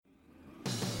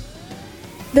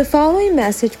The following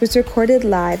message was recorded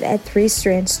live at Three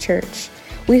Strands Church.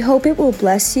 We hope it will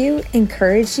bless you,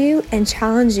 encourage you, and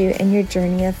challenge you in your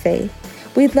journey of faith.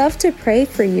 We'd love to pray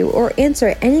for you or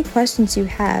answer any questions you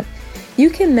have. You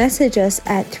can message us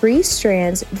at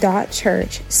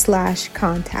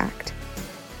threestrands.church/contact.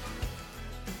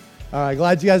 All right,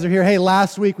 glad you guys are here. Hey,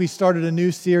 last week we started a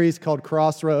new series called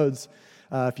Crossroads.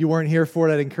 If you weren't here for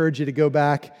it, I'd encourage you to go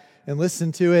back and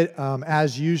listen to it.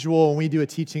 As usual, when we do a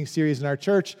teaching series in our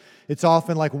church, it's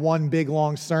often like one big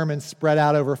long sermon spread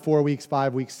out over 4 weeks,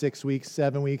 5 weeks, 6 weeks,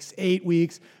 7 weeks, 8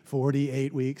 weeks,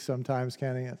 48 weeks sometimes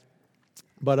counting it.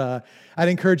 But I'd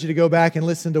encourage you to go back and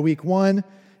listen to week 1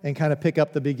 and kind of pick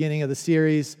up the beginning of the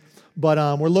series.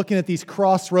 But we're looking at these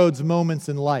crossroads moments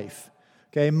in life,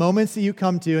 okay? Moments that you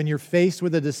come to and you're faced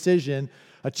with a decision,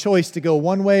 a choice to go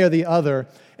one way or the other,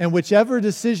 and whichever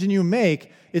decision you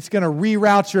make, it's going to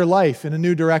reroute your life in a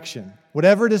new direction.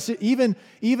 Whatever, even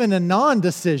a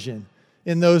non-decision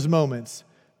in those moments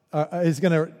is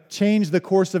going to change the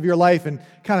course of your life and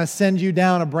kind of send you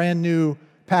down a brand new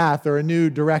path or a new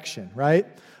direction, right?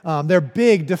 They're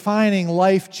big, defining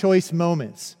life choice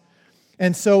moments.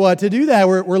 And so to do that,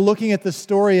 we're looking at the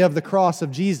story of the cross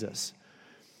of Jesus.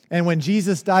 And when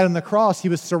Jesus died on the cross, he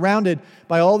was surrounded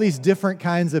by all these different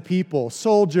kinds of people,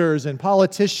 soldiers and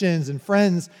politicians and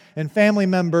friends and family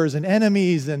members and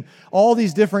enemies and all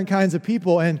these different kinds of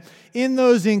people. And in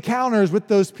those encounters with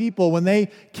those people, when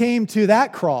they came to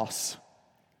that cross,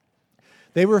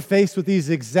 they were faced with these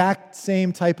exact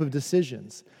same type of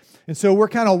decisions. And so we're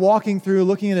kind of walking through,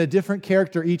 looking at a different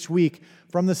character each week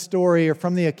from the story or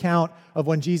from the account of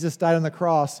when Jesus died on the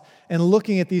cross and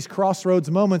looking at these crossroads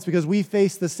moments because we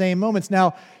face the same moments.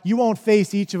 Now, you won't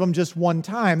face each of them just one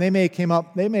time. They may come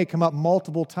up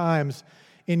multiple times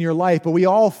in your life, but we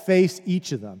all face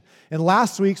each of them. And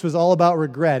last week's was all about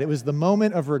regret. It was the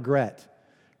moment of regret,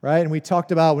 right? And we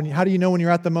talked about how do you know when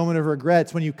you're at the moment of regret?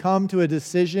 It's when you come to a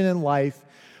decision in life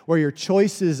where your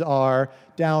choices are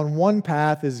down one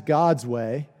path is God's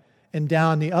way and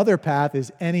down the other path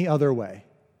is any other way.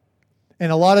 And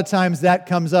a lot of times that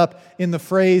comes up in the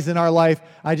phrase in our life,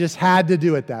 I just had to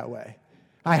do it that way.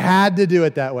 I had to do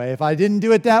it that way. If I didn't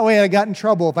do it that way, I got in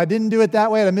trouble. If I didn't do it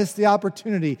that way, I'd miss the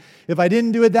opportunity. If I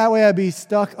didn't do it that way, I'd be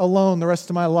stuck alone the rest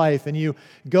of my life. And you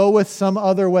go with some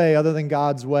other way other than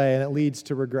God's way, and it leads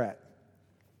to regret.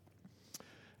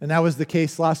 And that was the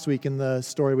case last week in the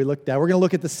story we looked at. We're going to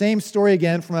look at the same story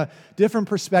again from a different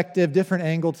perspective, different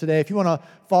angle today. If you want to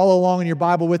follow along in your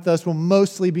Bible with us, we'll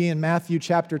mostly be in Matthew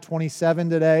chapter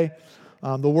 27 today.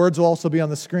 The words will also be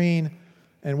on the screen,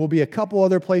 and we'll be a couple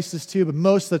other places too, but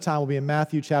most of the time we'll be in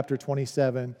Matthew chapter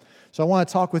 27. So I want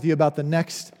to talk with you about the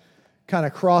next kind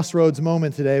of crossroads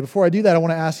moment today. Before I do that, I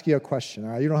want to ask you a question. All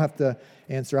right? You don't have to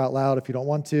answer out loud if you don't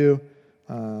want to.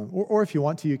 Or if you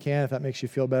want to, you can, if that makes you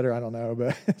feel better. I don't know,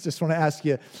 but I just want to ask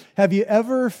you, have you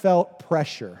ever felt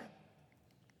pressure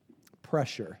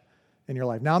in your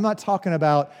life? Now, I'm not talking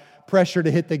about pressure to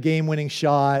hit the game-winning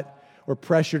shot or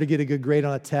pressure to get a good grade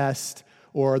on a test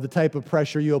or the type of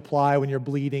pressure you apply when you're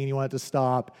bleeding and you want it to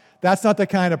stop. That's not the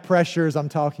kind of pressures I'm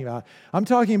talking about. I'm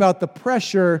talking about the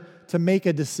pressure to make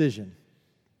a decision.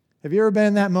 Have you ever been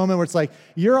in that moment where it's like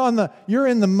you're in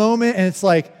the moment and it's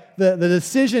like, the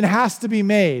decision has to be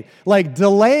made. Like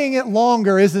delaying it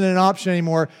longer isn't an option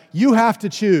anymore. You have to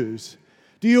choose.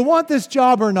 Do you want this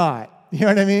job or not? You know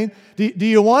what I mean? Do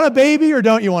you want a baby or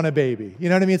don't you want a baby? You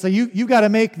know what I mean? It's like you got to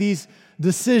make these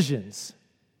decisions.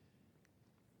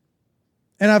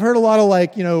 And I've heard a lot of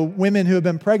women who have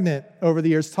been pregnant over the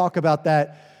years talk about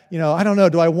that. I don't know,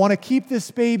 do I want to keep this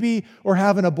baby or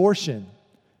have an abortion?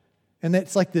 And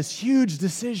it's like this huge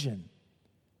decision.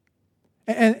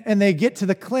 And they get to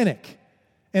the clinic.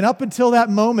 And up until that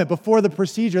moment before the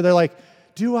procedure, they're like,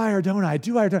 do I or don't I?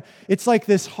 Do I or don't I? It's like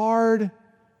this hard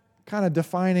kind of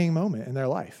defining moment in their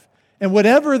life. And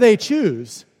whatever they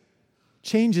choose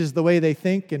changes the way they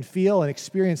think and feel and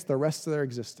experience the rest of their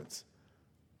existence.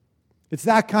 It's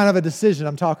that kind of a decision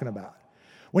I'm talking about.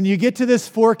 When you get to this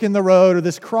fork in the road or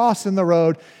this cross in the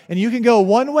road, and you can go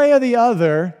one way or the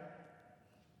other,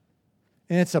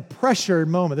 and it's a pressured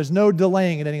moment. There's no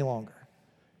delaying it any longer.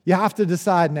 You have to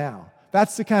decide now.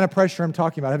 That's the kind of pressure I'm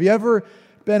talking about. Have you ever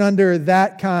been under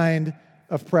that kind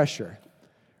of pressure?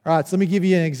 All right, so let me give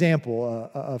you an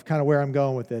example of kind of where I'm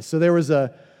going with this. So there was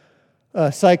a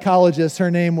psychologist.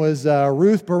 Her name was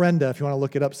Ruth Berenda, if you want to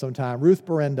look it up sometime. Ruth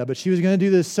Berenda. But she was going to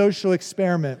do this social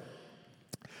experiment.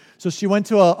 So she went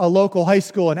to a local high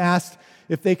school and asked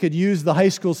if they could use the high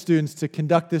school students to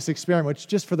conduct this experiment, which,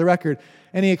 just for the record,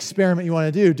 any experiment you want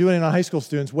to do, doing it on high school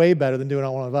students way better than doing it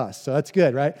on one of us. So that's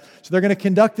good, right? So they're going to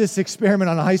conduct this experiment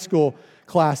on a high school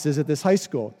classes at this high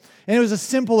school. And it was a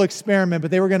simple experiment,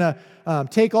 but they were going to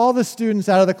take all the students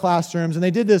out of the classrooms, and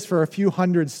they did this for a few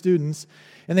hundred students,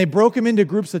 and they broke them into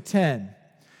groups of 10.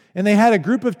 And they had a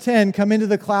group of 10 come into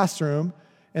the classroom,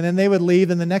 and then they would leave,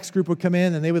 and the next group would come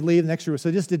in, and they would leave, the next group. So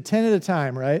they just did 10 at a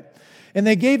time, right? And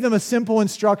they gave them a simple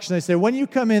instruction. They said, when you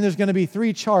come in, there's going to be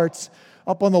 3 charts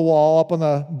up on the wall, up on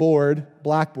the board,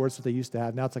 blackboard, that's what they used to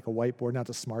have. Now it's like a whiteboard, now it's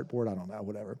a smart board, I don't know,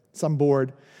 whatever, some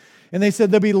board. And they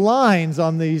said, there'll be lines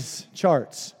on these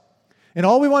charts. And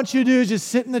all we want you to do is just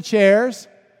sit in the chairs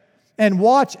and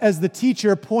watch as the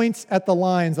teacher points at the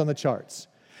lines on the charts.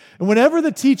 And whenever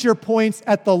the teacher points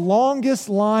at the longest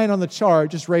line on the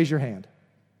chart, just raise your hand.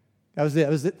 That was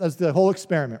it. That was the whole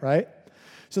experiment, right?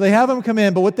 So they have them come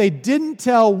in, but what they didn't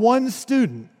tell one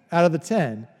student out of the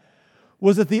 10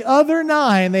 was that the other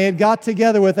 9 they had got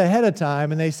together with ahead of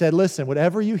time, and they said, listen,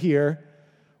 whatever you hear,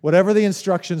 whatever the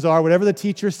instructions are, whatever the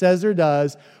teacher says or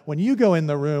does, when you go in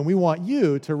the room, we want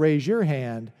you to raise your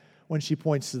hand when she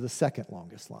points to the second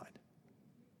longest line.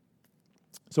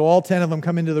 So all 10 of them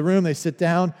come into the room, they sit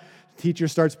down, the teacher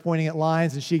starts pointing at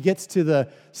lines, and she gets to the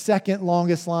second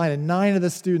longest line, and 9 of the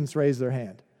students raise their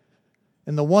hand.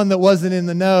 And the one that wasn't in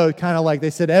the know, kind of like they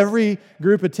said, every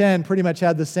group of 10 pretty much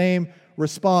had the same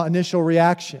initial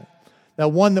reaction. That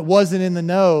one that wasn't in the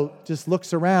know just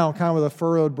looks around kind of with a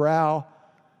furrowed brow, a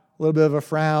little bit of a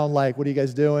frown, like, what are you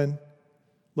guys doing?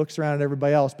 Looks around at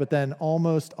everybody else, but then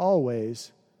almost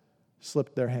always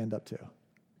slipped their hand up too.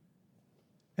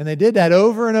 And they did that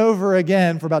over and over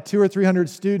again for about 200 or 300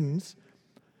 students.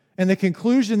 And the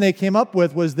conclusion they came up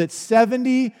with was that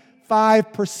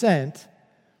 75%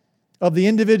 of the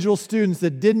individual students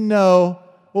that didn't know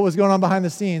what was going on behind the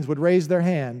scenes would raise their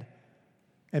hand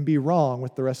and be wrong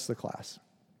with the rest of the class.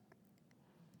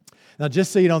 Now,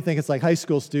 just so you don't think it's like high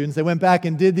school students, they went back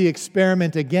and did the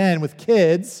experiment again with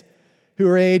kids who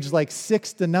were aged like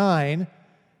 6 to 9, and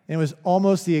it was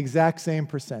almost the exact same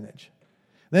percentage.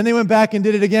 Then they went back and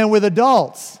did it again with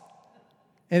adults,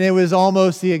 and it was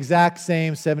almost the exact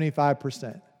same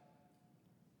 75%.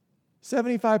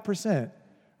 75%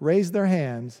 raised their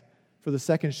hands for the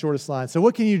second shortest line. So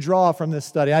what can you draw from this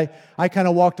study? I kind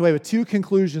of walked away with 2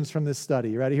 conclusions from this study.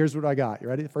 You ready? Here's what I got. You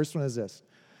ready? The first one is this.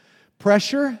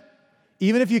 Pressure,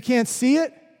 even if you can't see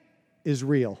it, is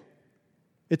real.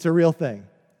 It's a real thing,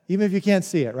 even if you can't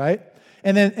see it, right?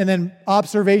 And then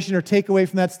observation or takeaway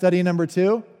from that study number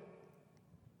 2,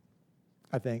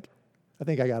 I think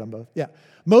I got them both. Yeah.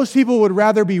 Most people would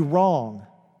rather be wrong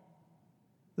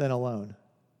than alone.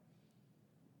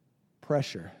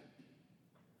 Pressure.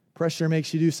 Pressure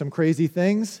makes you do some crazy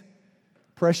things.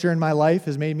 Pressure in my life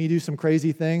has made me do some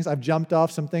crazy things. I've jumped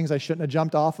off some things I shouldn't have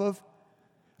jumped off of.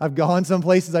 I've gone some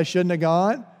places I shouldn't have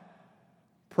gone.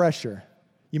 Pressure.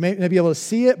 You may not be able to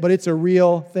see it, but it's a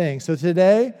real thing. So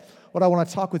today, what I want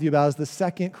to talk with you about is the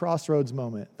second crossroads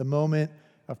moment, the moment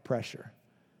of pressure.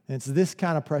 And it's this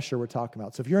kind of pressure we're talking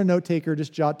about. So if you're a note taker,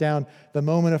 just jot down the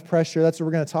moment of pressure. That's what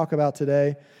we're going to talk about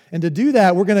today. And to do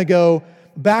that, we're going to go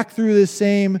back through this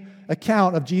same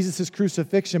account of Jesus'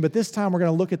 crucifixion, but this time we're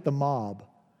going to look at the mob,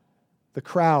 the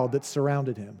crowd that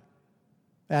surrounded him.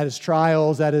 At his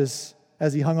trials, as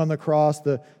he hung on the cross,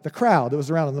 the crowd that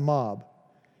was around him, the mob.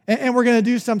 And we're going to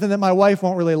do something that my wife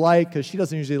won't really like because she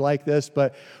doesn't usually like this,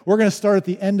 but we're going to start at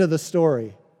the end of the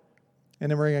story,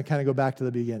 and then we're going to kind of go back to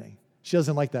the beginning. She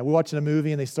doesn't like that. We're watching a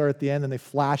movie, and they start at the end, and they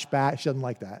flash back. She doesn't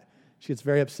like that. She gets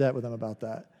very upset with them about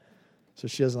that. So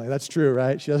she doesn't like, that's true,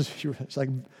 right? She like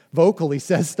vocally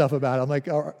says stuff about it. I'm like,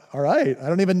 all right, I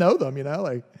don't even know them,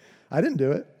 like I didn't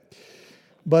do it.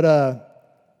 But, all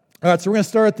right, so we're going to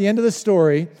start at the end of the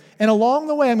story. And along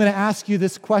the way, I'm going to ask you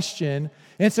this question.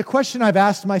 And it's a question I've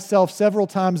asked myself several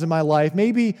times in my life.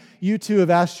 Maybe you too have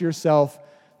asked yourself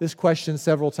this question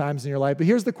several times in your life. But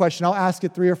here's the question. I'll ask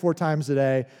it 3 or 4 times a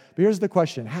day. But here's the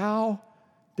question. How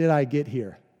did I get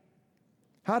here?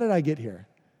 How did I get here?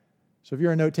 So if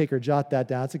you're a note taker, jot that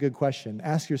down. It's a good question.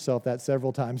 Ask yourself that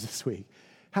several times this week.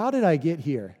 How did I get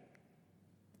here?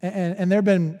 And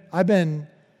I've been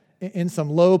in some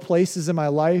low places in my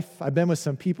life. I've been with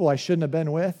some people I shouldn't have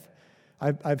been with.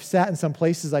 I've sat in some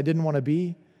places I didn't want to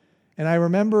be. And I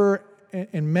remember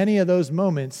in many of those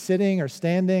moments sitting or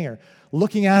standing or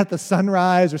looking out at the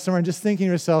sunrise or somewhere and just thinking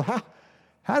to yourself,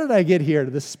 how did I get here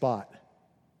to this spot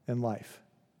in life?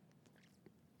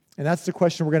 And that's the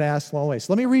question we're going to ask along the way.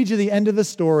 So let me read you the end of the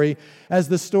story. As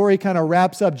the story kind of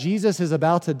wraps up, Jesus is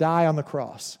about to die on the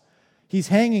cross. He's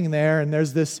hanging there, and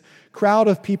there's this crowd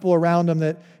of people around him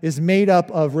that is made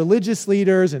up of religious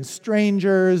leaders and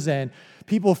strangers and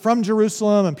people from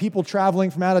Jerusalem and people traveling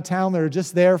from out of town that are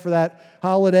just there for that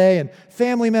holiday, and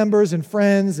family members and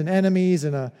friends and enemies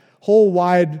and a whole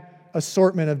wide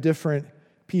assortment of different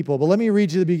people. But let me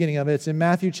read you the beginning of it. It's in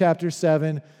Matthew chapter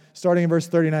 7, starting in verse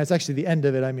 39. It's actually the end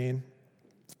of it, I mean.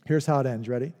 Here's how it ends.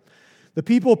 Ready? The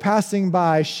people passing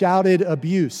by shouted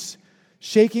abuse,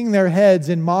 shaking their heads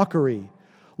in mockery.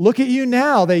 "Look at you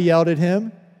now," they yelled at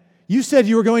him. "You said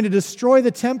you were going to destroy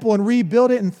the temple and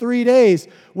rebuild it in 3 days.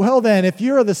 Well then, if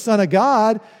you're the Son of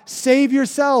God, save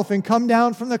yourself and come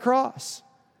down from the cross."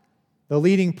 The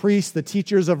leading priests, the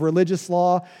teachers of religious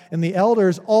law, and the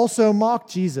elders also mocked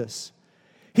Jesus.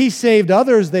 "He saved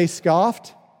others," they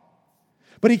scoffed,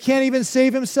 "but he can't even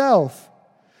save himself.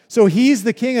 So he's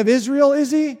the King of Israel,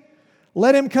 is he?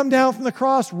 Let him come down from the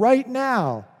cross right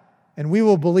now, and we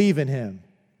will believe in him.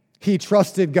 He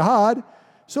trusted God,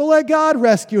 so let God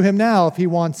rescue him now if he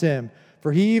wants him.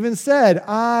 For he even said,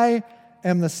 'I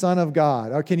am the Son of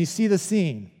God.'" Oh, can you see the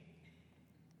scene?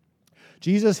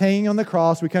 Jesus hanging on the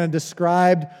cross. We kind of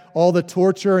described all the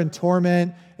torture and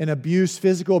torment and abuse,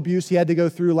 physical abuse he had to go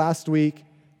through last week,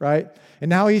 right? And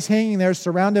now he's hanging there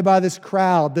surrounded by this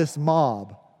crowd, this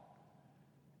mob.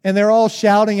 And they're all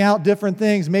shouting out different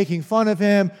things, making fun of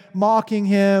him, mocking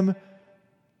him,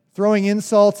 throwing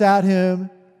insults at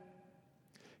him.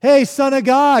 "Hey, Son of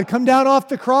God, come down off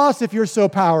the cross if you're so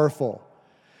powerful.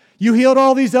 You healed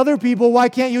all these other people. Why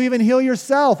can't you even heal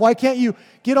yourself? Why can't you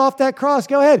get off that cross?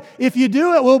 Go ahead. If you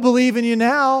do it, we'll believe in you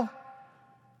now."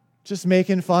 Just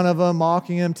making fun of him,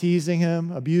 mocking him, teasing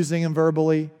him, abusing him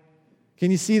verbally.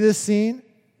 Can you see this scene?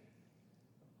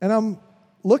 And I'm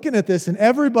looking at this, and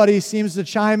everybody seems to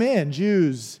chime in.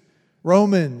 Jews,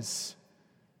 Romans,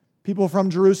 people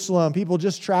from Jerusalem, people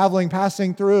just traveling,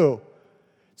 passing through.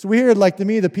 It's weird, like to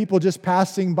me, the people just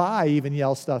passing by even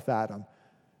yell stuff at him.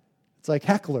 It's like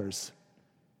hecklers.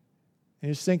 And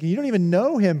you're just thinking, you don't even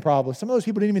know him probably. Some of those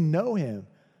people didn't even know him.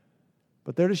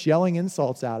 But they're just yelling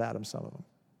insults out at him, some of them.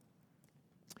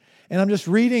 And I'm just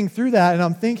reading through that, and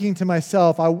I'm thinking to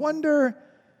myself, I wonder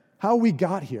how we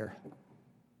got here.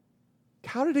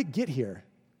 How did it get here?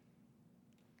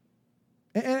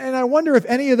 And I wonder if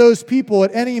any of those people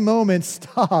at any moment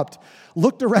stopped,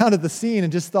 looked around at the scene,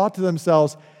 and just thought to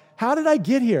themselves, how did I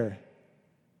get here?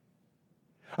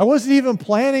 I wasn't even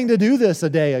planning to do this a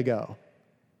day ago.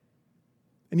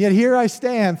 And yet here I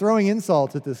stand throwing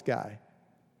insults at this guy.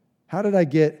 How did I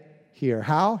get here?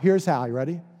 How? Here's how. You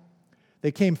ready?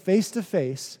 They came face to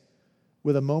face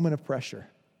with a moment of pressure.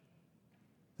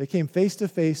 They came face to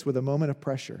face with a moment of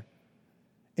pressure.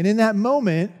 And in that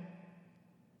moment,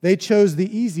 they chose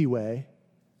the easy way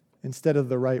instead of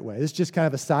the right way. This is just kind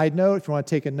of a side note. If you want to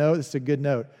take a note, this is a good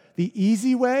note. The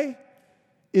easy way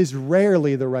is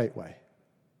rarely the right way.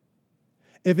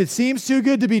 If it seems too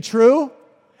good to be true,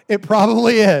 it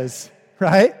probably is,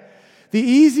 right? The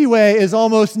easy way is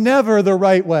almost never the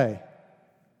right way.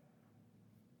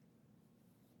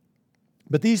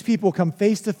 But these people come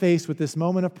face to face with this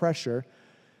moment of pressure,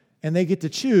 and they get to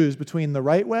choose between the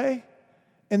right way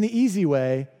and the easy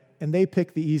way, and they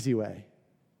pick the easy way.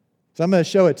 So I'm going to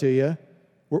show it to you.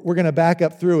 We're going to back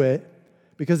up through it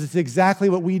because it's exactly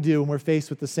what we do when we're faced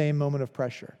with the same moment of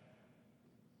pressure.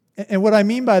 And what I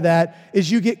mean by that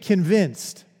is you get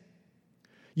convinced.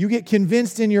 You get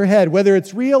convinced in your head, whether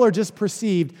it's real or just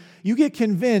perceived, you get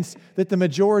convinced that the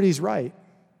majority's right.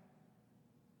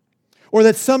 Or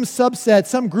that some subset,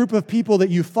 some group of people that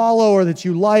you follow or that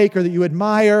you like or that you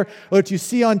admire or that you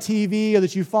see on TV or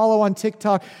that you follow on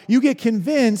TikTok, you get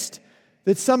convinced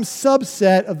that some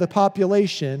subset of the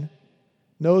population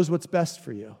knows what's best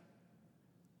for you.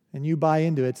 And you buy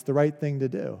into it. It's the right thing to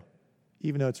do,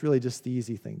 even though it's really just the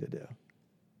easy thing to do.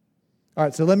 All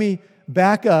right, so let me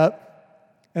back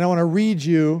up, and I want to read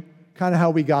you kind of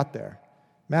how we got there.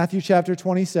 Matthew chapter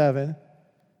 27,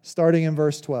 starting in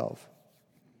verse 12.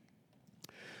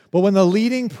 But when the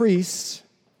leading priests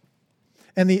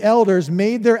and the elders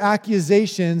made their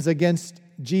accusations against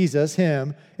Jesus,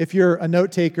 him, if you're a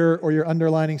note taker or you're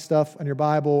underlining stuff on your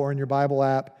Bible or in your Bible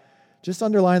app, just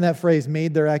underline that phrase,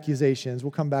 made their accusations.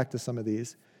 We'll come back to some of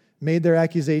these. Made their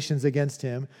accusations against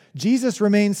him. Jesus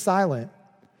remained silent.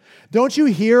 "Don't you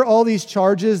hear all these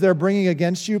charges they're bringing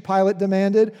against you?" Pilate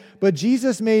demanded. But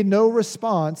Jesus made no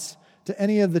response to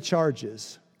any of the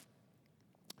charges,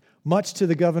 much to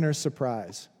the governor's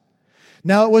surprise.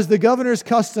 Now it was the governor's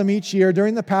custom each year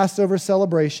during the Passover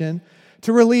celebration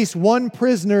to release one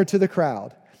prisoner to the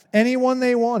crowd, anyone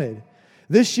they wanted.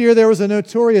 This year there was a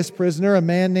notorious prisoner, a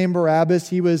man named Barabbas.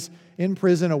 He was in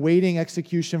prison awaiting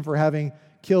execution for having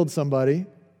killed somebody.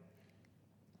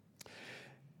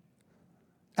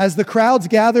 As the crowds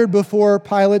gathered before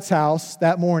Pilate's house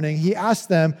that morning, he asked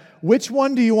them, "Which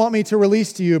one do you want me to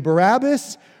release to you,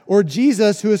 Barabbas or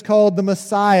Jesus, who is called the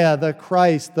Messiah, the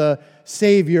Christ, the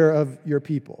Savior of your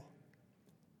people?"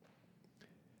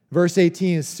 Verse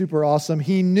 18 is super awesome.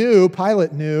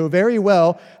 Pilate knew very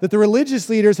well that the religious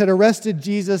leaders had arrested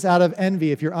Jesus out of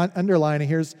envy. If you're underlining,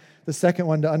 here's the second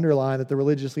one to underline, that the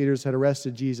religious leaders had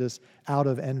arrested Jesus out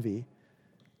of envy.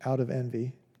 Out of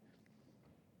envy.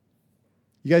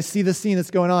 You guys see the scene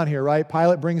that's going on here, right?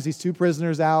 Pilate brings these two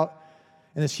prisoners out,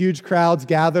 and this huge crowd's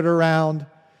gathered around.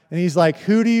 And he's like,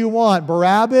 who do you want,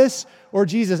 Barabbas or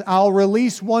Jesus? I'll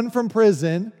release one from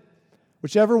prison.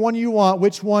 Whichever one you want,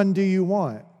 which one do you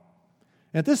want?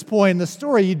 And at this point in the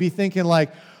story, you'd be thinking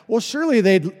like, well, surely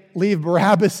they'd leave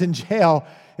Barabbas in jail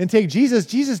and take Jesus.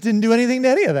 Jesus didn't do anything to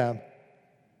any of them.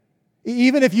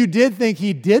 Even if you did think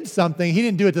he did something, he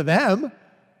didn't do it to them.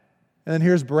 And then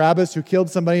here's Barabbas who killed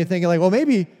somebody, thinking like, well,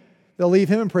 maybe they'll leave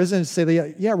him in prison and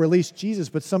say, yeah, release Jesus.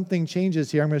 But something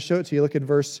changes here. I'm going to show it to you. Look at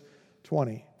verse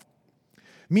 20.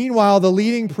 Meanwhile, the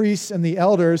leading priests and the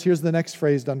elders, here's the next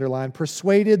phrase to underline,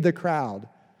 persuaded the crowd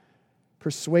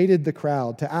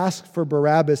to ask for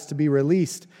Barabbas to be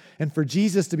released and for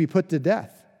Jesus to be put to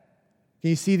death. Can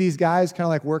you see these guys kind of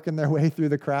like working their way through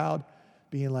the crowd,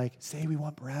 being like, say we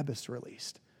want Barabbas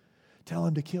released. Tell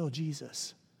him to kill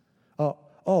Jesus. Oh,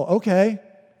 okay.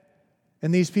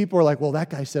 And these people are like, well, that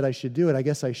guy said I should do it. I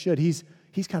guess I should. He's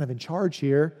kind of in charge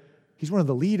here. He's one of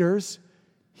the leaders.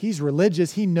 He's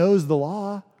religious. He knows the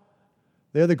law.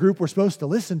 They're the group we're supposed to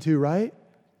listen to, right?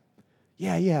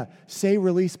 Yeah. Say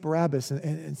release Barabbas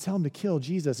and tell him to kill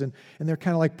Jesus. And they're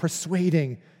kind of like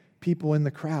persuading people in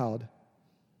the crowd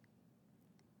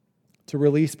to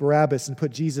release Barabbas and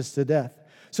put Jesus to death.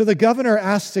 So the governor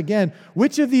asks again,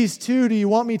 which of these two do you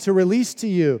want me to release to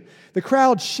you? The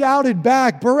crowd shouted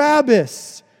back,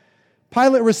 Barabbas.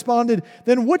 Pilate responded,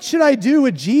 then what should I do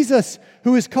with Jesus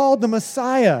who is called the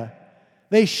Messiah?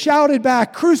 They shouted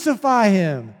back, crucify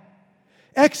him,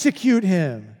 execute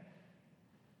him.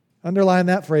 Underline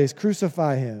that phrase,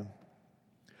 crucify him.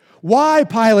 Why,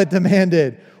 Pilate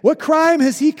demanded? What crime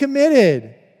has he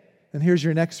committed? And here's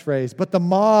your next phrase, but the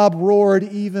mob roared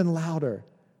even louder.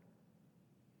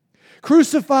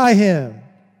 Crucify him.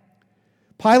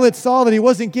 Pilate saw that he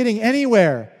wasn't getting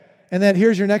anywhere, and that,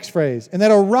 here's your next phrase, and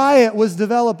that a riot was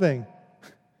developing.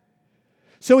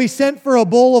 So he sent for a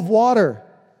bowl of water,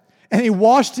 and he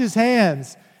washed his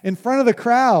hands in front of the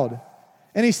crowd.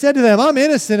 And he said to them, I'm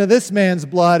innocent of this man's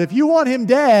blood. If you want him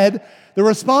dead, the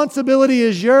responsibility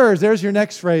is yours. There's your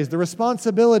next phrase. The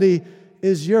responsibility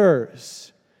is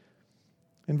yours.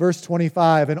 In verse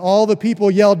 25, and all the people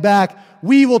yelled back,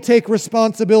 we will take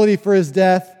responsibility for his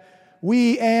death,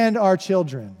 we and our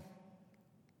children.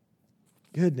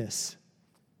 Goodness,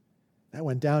 that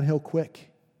went downhill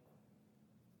quick.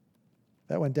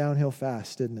 That went downhill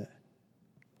fast, didn't it?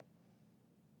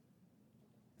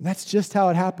 And that's just how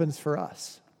it happens for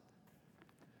us.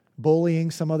 Bullying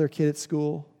some other kid at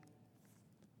school,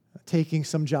 taking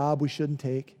some job we shouldn't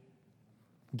take,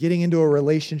 getting into a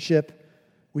relationship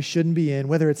we shouldn't be in,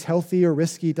 whether it's healthy or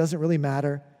risky, it doesn't really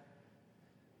matter.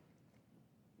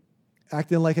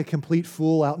 Acting like a complete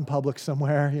fool out in public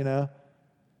somewhere, you know.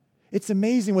 It's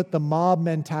amazing what the mob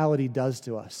mentality does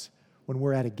to us when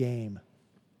we're at a game,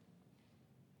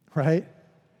 right?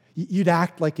 You'd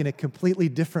act like in a completely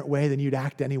different way than you'd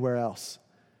act anywhere else.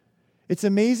 It's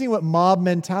amazing what mob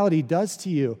mentality does to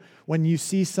you when you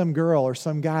see some girl or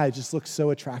some guy just looks so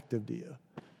attractive to you.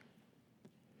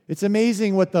 It's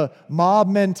amazing what the mob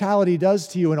mentality does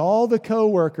to you when all the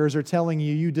coworkers are telling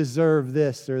you you deserve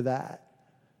this or that.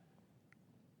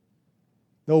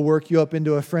 They'll work you up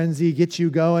into a frenzy, get you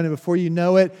going, and before you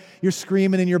know it, you're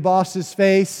screaming in your boss's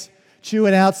face,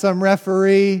 chewing out some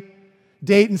referee,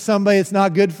 dating somebody that's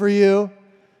not good for you.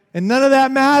 And none of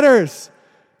that matters.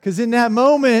 Because in that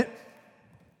moment,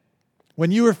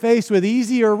 when you were faced with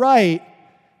easy or right,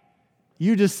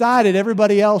 you decided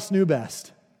everybody else knew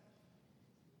best.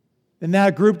 And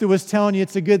that group that was telling you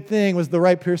it's a good thing was the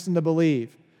right person to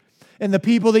believe. And the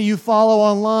people that you follow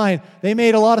online, they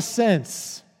made a lot of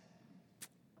sense.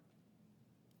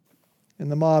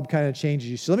 And the mob kind of changes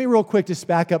you. So let me real quick just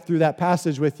back up through that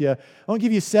passage with you. I want to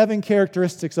give you 7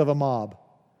 characteristics of a mob.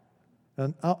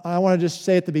 And I want to just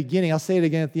say at the beginning, I'll say it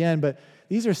again at the end, but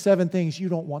these are 7 things you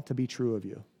don't want to be true of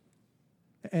you.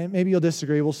 And maybe you'll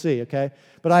disagree, we'll see, okay?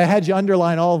 But I had you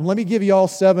underline all of them. Let me give you all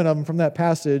 7 of them from that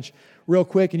passage real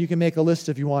quick, and you can make a list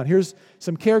if you want. Here's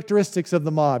some characteristics of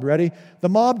the mob. Ready? The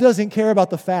mob doesn't care about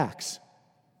the facts.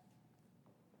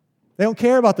 They don't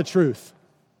care about the truth.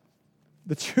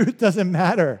 The truth doesn't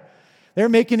matter. They're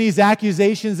making these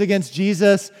accusations against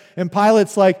Jesus, and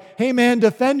Pilate's like, hey man,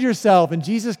 defend yourself. And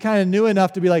Jesus kind of knew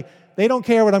enough to be like, they don't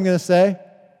care what I'm going to say.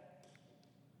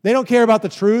 They don't care about the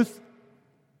truth.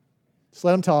 Just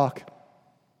let them talk.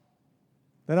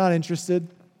 They're not interested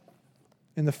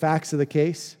in the facts of the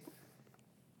case.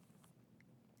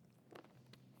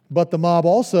 But the mob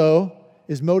also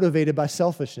is motivated by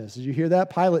selfishness. Did you hear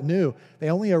that? Pilate knew. They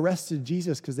only arrested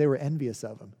Jesus because they were envious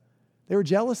of him. They were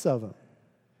jealous of him.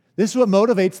 This is what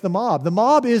motivates the mob. The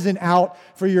mob isn't out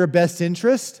for your best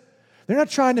interest. They're not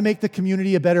trying to make the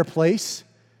community a better place.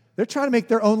 They're trying to make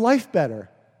their own life better.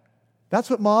 That's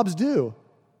what mobs do.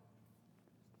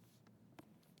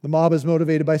 The mob is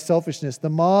motivated by selfishness. The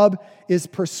mob is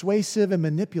persuasive and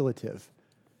manipulative.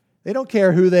 They don't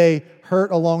care who they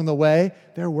hurt along the way.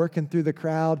 They're working through the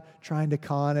crowd, trying to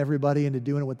con everybody into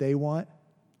doing what they want,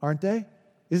 aren't they?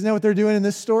 Isn't that what they're doing in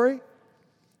this story?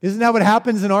 Isn't that what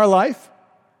happens in our life?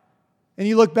 And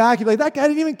you look back, you're like, that guy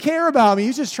didn't even care about me.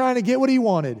 He's just trying to get what he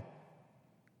wanted.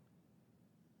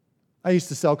 I used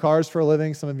to sell cars for a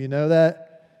living. Some of you know that.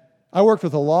 I worked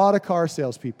with a lot of car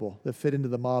salespeople that fit into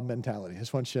the mob mentality. I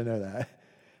just want you to know that.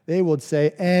 They would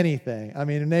say anything. I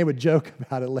mean, and they would joke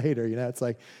about it later. You know, it's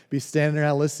like be standing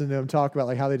around listening to them talk about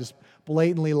like how they just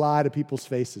blatantly lie to people's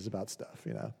faces about stuff,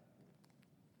 you know.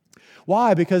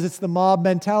 Why? Because it's the mob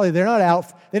mentality. They're not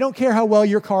out. They don't care how well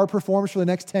your car performs for the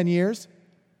next 10 years.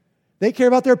 They care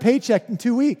about their paycheck in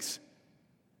 2 weeks.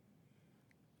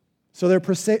 So they're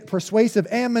persuasive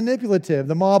and manipulative.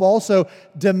 The mob also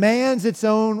demands its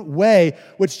own way,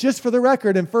 which just for the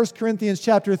record, in 1 Corinthians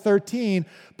chapter 13,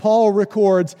 Paul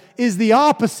records, is the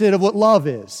opposite of what love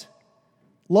is.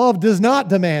 Love does not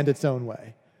demand its own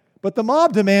way. But the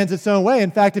mob demands its own way.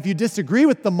 In fact, if you disagree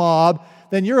with the mob,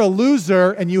 then you're a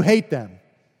loser and you hate them.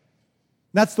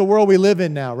 That's the world we live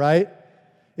in now, right?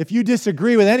 If you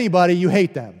disagree with anybody, you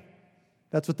hate them.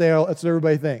 That's what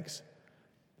everybody thinks.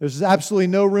 There's absolutely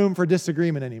no room for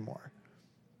disagreement anymore.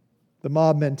 The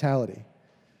mob mentality.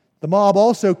 The mob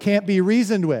also can't be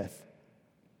reasoned with.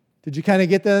 Did you kind of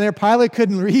get that in there? Pilate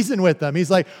couldn't reason with them.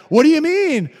 He's like, what do you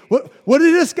mean? What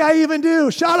did this guy even do?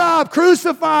 Shut up,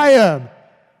 crucify him.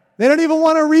 They don't even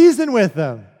want to reason with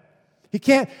them.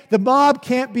 The mob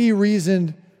can't be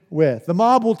reasoned with. The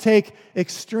mob will take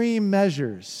extreme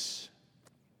measures,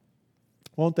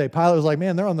 won't they? Pilate was like,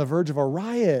 man, they're on the verge of a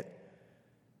riot.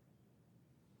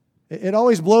 It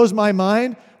always blows my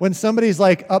mind when somebody's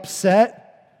like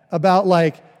upset about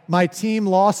like my team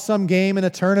lost some game in a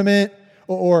tournament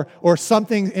or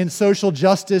something in social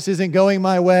justice isn't going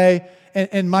my way.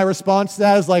 And my response to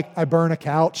that is like, I burn a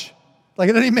couch. Like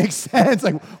it doesn't even make sense.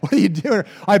 Like, what are you doing?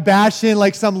 I bash in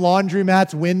like some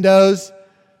laundromat's windows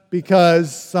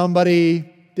because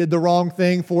somebody did the wrong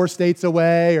thing 4 states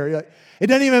away. Or it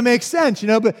doesn't even make sense, you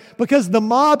know, but because the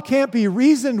mob can't be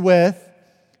reasoned with,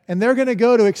 and they're going to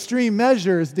go to extreme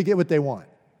measures to get what they want.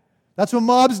 That's what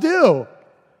mobs do.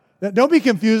 Don't be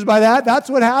confused by that. That's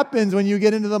what happens when you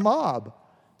get into the mob.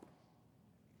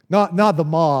 Not the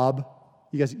mob.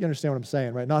 You understand what I'm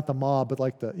saying, right? Not the mob, but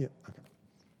like the... Yeah,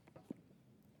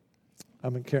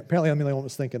 okay. Apparently I'm the only one who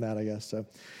was thinking that, I guess. So.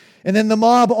 And then the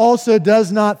mob also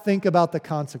does not think about the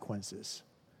consequences.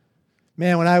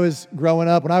 Man, when I was growing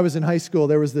up, when I was in high school,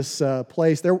 there was this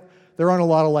place... There aren't a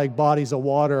lot of like bodies of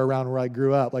water around where I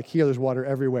grew up. Like here, there's water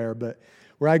everywhere, but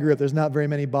where I grew up, there's not very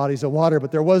many bodies of water.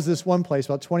 But there was this one place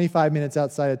about 25 minutes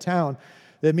outside of town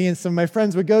that me and some of my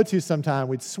friends would go to sometime.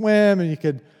 We'd swim, and you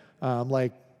could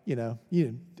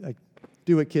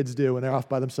do what kids do when they're off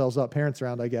by themselves without parents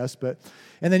around, I guess.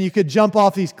 And then you could jump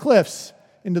off these cliffs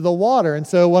into the water. And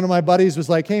so one of my buddies was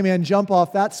like, hey man, jump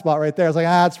off that spot right there. I was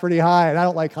like, it's pretty high, and I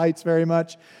don't like heights very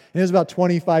much. And it was about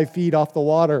 25 feet off the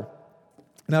water.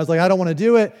 And I was like, I don't want to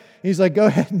do it. And he's like, go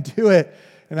ahead and do it.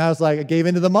 And I was like, I gave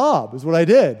into the mob, is what I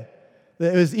did.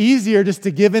 It was easier just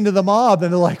to give into the mob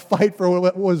than to like fight for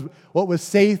what was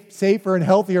safer and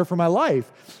healthier for my life.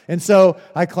 And so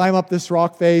I climb up this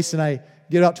rock face and I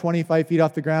get about 25 feet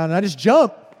off the ground and I just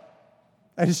jump.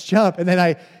 And then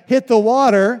I hit the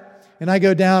water and I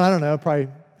go down, I don't know, probably,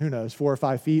 4 or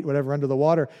 5 feet, whatever, under the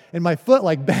water. And my foot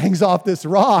like bangs off this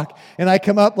rock and I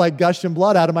come up like gushing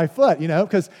blood out of my foot,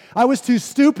 because I was too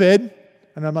stupid.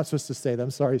 And I'm not supposed to say that, I'm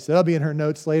sorry. So that'll be in her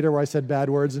notes later where I said bad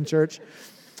words in church.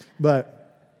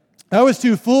 But I was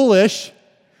too foolish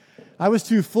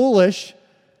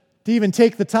to even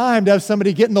take the time to have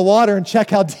somebody get in the water and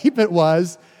check how deep it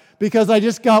was because I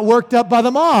just got worked up by the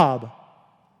mob.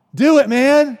 Do it,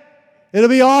 man. It'll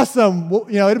be awesome.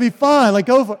 It'll be fun. Like,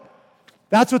 go for it.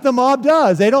 That's what the mob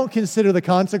does. They don't consider the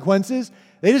consequences.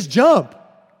 They just jump.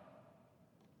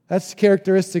 That's the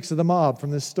characteristics of the mob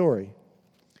from this story.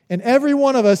 And every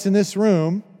one of us in this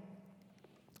room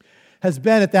has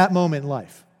been at that moment in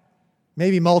life.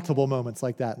 Maybe multiple moments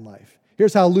like that in life.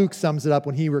 Here's how Luke sums it up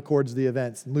when he records the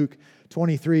events. In Luke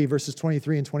 23, verses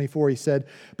 23 and 24, he said,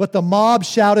 "But the mob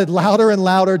shouted louder and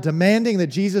louder, demanding that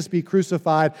Jesus be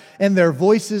crucified, and their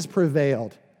voices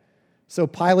prevailed. So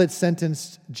Pilate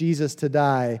sentenced Jesus to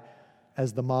die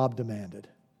as the mob demanded.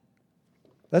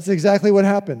 That's exactly what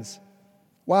happens.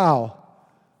 Wow.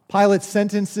 Pilate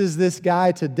sentences this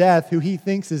guy to death who he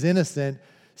thinks is innocent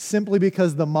simply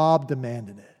because the mob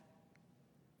demanded it.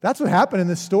 That's what happened in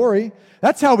this story.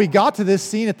 That's how we got to this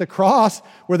scene at the cross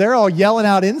where they're all yelling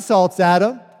out insults at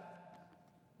him.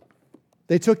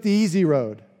 They took the easy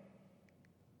road.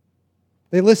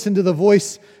 They listened to the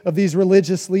voice of these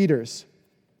religious leaders.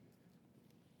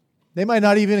 They might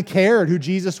not even have cared who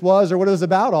Jesus was or what it was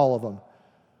about, all of them.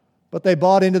 But they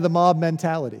bought into the mob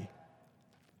mentality.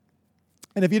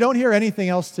 And if you don't hear anything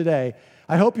else today,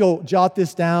 I hope you'll jot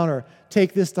this down or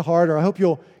take this to heart, or I hope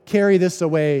you'll carry this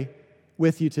away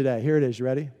with you today. Here it is. You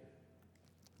ready?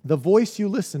 The voice you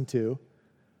listen to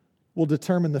will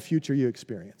determine the future you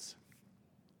experience.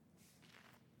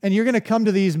 And you're going to come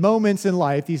to these moments in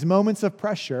life, these moments of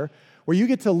pressure, where you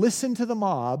get to listen to the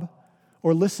mob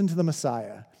or listen to the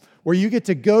Messiah, where you get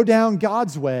to go down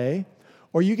God's way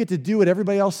or you get to do what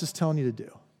everybody else is telling you to do.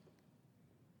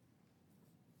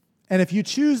 And if you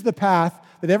choose the path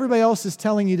that everybody else is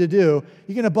telling you to do,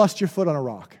 you're going to bust your foot on a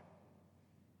rock.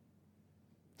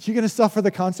 You're going to suffer the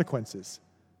consequences.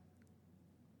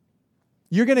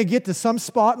 You're going to get to some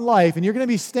spot in life and you're going to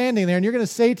be standing there and you're going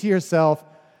to say to yourself,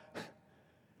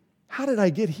 how did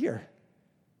I get here?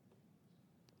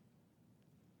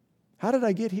 How did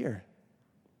I get here?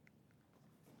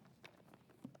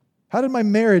 How did my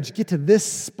marriage get to this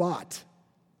spot?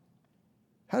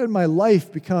 How did my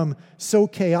life become so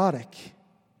chaotic?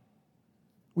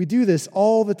 We do this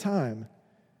all the time.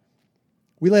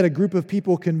 We let a group of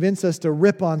people convince us to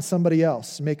rip on somebody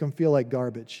else, make them feel like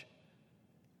garbage.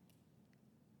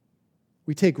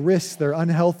 We take risks that are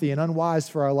unhealthy and unwise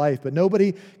for our life, but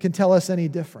nobody can tell us any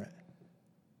different.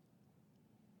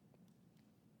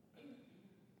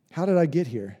 How did I get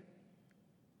here?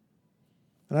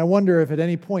 And I wonder if at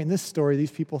any point in this story, these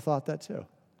people thought that too.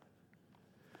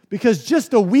 Because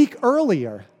just a week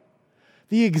earlier,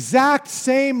 the exact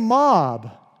same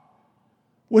mob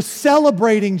was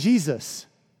celebrating Jesus,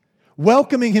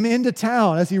 welcoming him into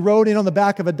town as he rode in on the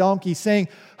back of a donkey, saying,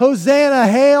 "Hosanna,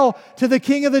 hail to the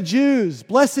King of the Jews.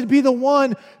 Blessed be the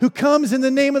one who comes in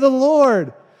the name of the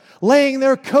Lord," laying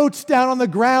their coats down on the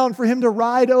ground for him to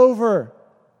ride over.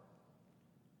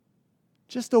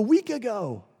 Just a week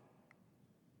ago,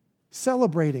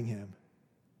 celebrating him,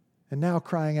 and now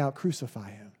crying out,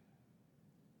 "Crucify him."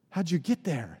 How'd you get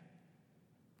there?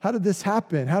 How did this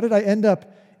happen? How did I end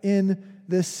up in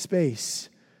this space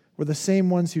where the same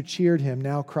ones who cheered him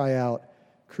now cry out,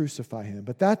 "Crucify him"?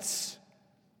 But that's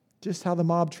just how the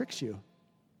mob tricks you.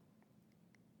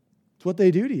 It's what they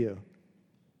do to you.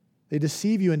 They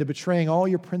deceive you into betraying all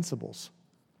your principles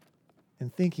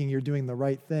and thinking you're doing the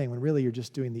right thing when really you're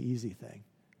just doing the easy thing.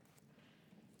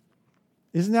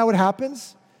 Isn't that what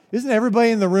happens? Isn't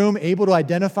everybody in the room able to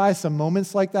identify some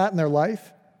moments like that in their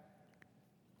life?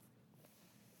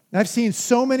 And I've seen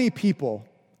so many people.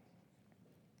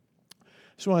 I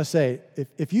just want to say,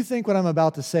 if you think what I'm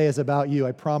about to say is about you,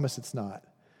 I promise it's not.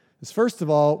 Because first of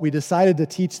all, we decided to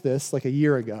teach this like a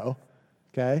year ago,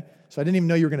 okay? So I didn't even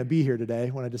know you were going to be here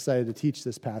today when I decided to teach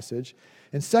this passage.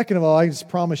 And second of all, I just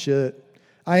promise you that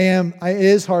it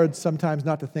is hard sometimes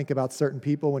not to think about certain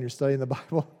people when you're studying the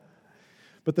Bible.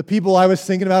 But the people I was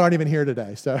thinking about aren't even here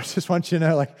today. So I just want you to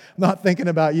know, I'm not thinking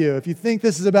about you. If you think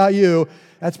this is about you,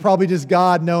 that's probably just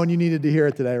God knowing you needed to hear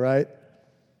it today, right?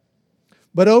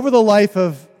 But over the life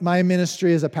of my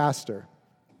ministry as a pastor,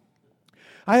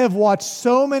 I have watched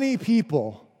so many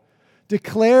people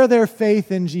declare their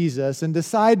faith in Jesus and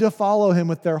decide to follow him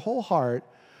with their whole heart,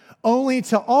 only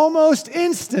to almost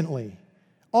instantly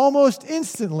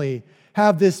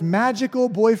have this magical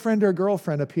boyfriend or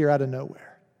girlfriend appear out of nowhere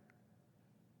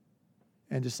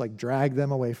and just drag them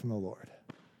away from the Lord.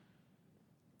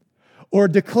 Or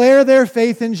declare their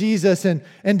faith in Jesus and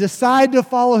decide to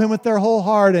follow him with their whole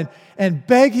heart and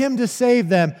beg him to save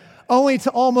them, only to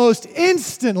almost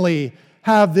instantly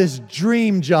have this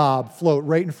dream job float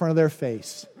right in front of their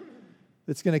face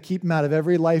that's going to keep them out of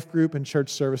every life group and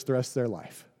church service the rest of their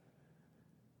life.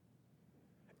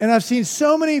 And I've seen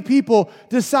so many people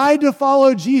decide to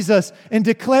follow Jesus and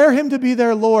declare him to be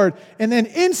their Lord, and then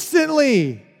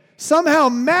instantly, somehow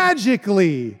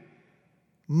magically,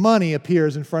 money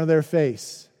appears in front of their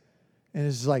face and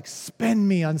is like, "Spend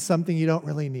me on something you don't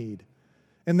really need."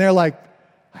 And they're like,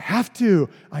 "I have to,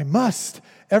 I must.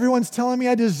 Everyone's telling me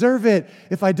I deserve it.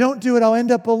 If I don't do it, I'll end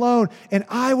up alone. And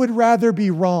I would rather be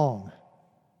wrong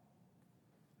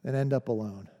than end up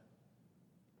alone."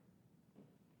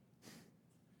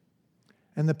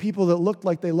 And the people that looked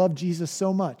like they loved Jesus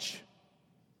so much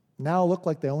now look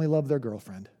like they only love their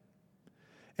girlfriend.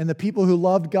 and the people who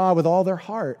loved God with all their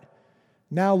heart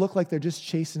now look like they're just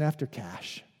chasing after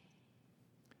cash.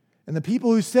 And the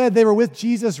people who said they were with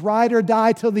Jesus ride or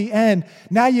die till the end,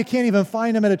 now you can't even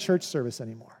find them at a church service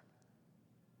anymore.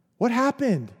 What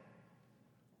happened?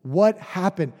 What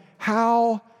happened?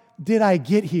 How did I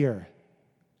get here?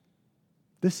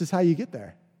 This is how you get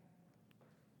there.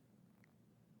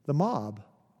 The mob,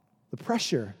 the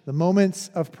pressure, the moments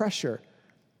of pressure,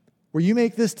 where you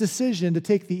make this decision to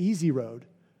take the easy road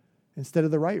instead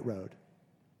of the right road.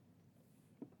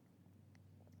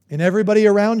 And everybody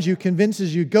around you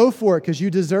convinces you, go for it because you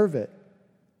deserve it.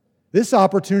 This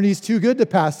opportunity is too good to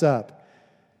pass up.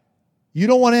 You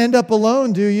don't want to end up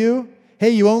alone, do you?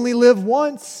 Hey, you only live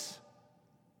once.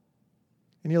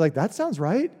 And you're like, that sounds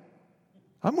right.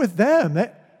 I'm with them.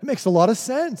 That makes a lot of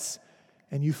sense.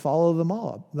 And you follow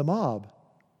the mob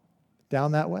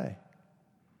down that way.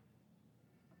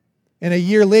 And a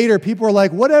year later, people are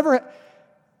like, whatever.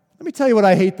 Let me tell you what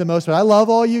I hate the most. I love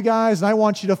all you guys, and I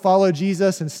want you to follow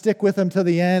Jesus and stick with him to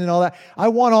the end and all that. I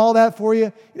want all that for you.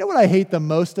 You know what I hate the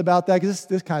most about that? Because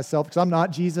this kind of selfish, because I'm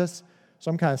not Jesus, so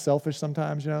I'm kind of selfish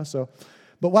sometimes, But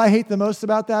what I hate the most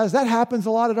about that is that happens a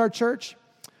lot at our church.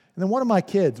 And then one of my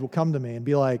kids will come to me and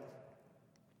be like,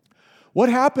 what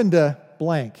happened to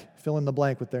blank? Fill in the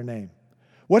blank with their name.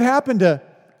 What happened to,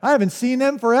 I haven't seen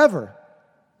them forever.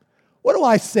 What do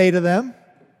I say to them?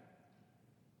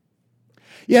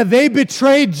 Yeah, they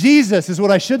betrayed Jesus is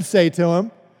what I should say to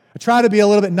them. I try to be a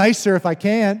little bit nicer if I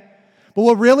can. But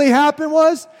what really happened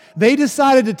was they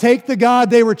decided to take the God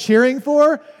they were cheering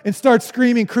for and start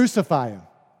screaming, crucify him.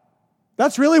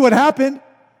 That's really what happened.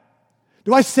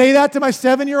 Do I say that to my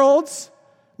 7-year-olds?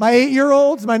 My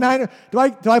 8-year-olds? My 9? Do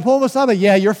I pull them aside?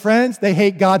 Yeah, your friends, they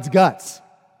hate God's guts.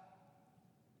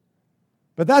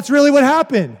 But that's really what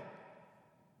happened.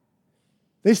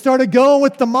 They started going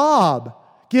with the mob,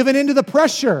 giving into the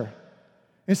pressure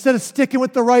instead of sticking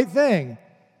with the right thing.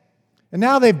 And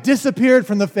now they've disappeared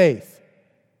from the faith.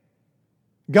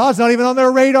 God's not even on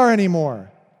their radar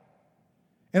anymore.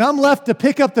 And I'm left to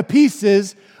pick up the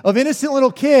pieces of innocent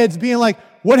little kids being like,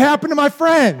 what happened to my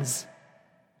friends?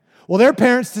 Well, their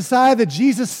parents decided that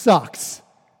Jesus sucks,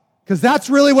 because that's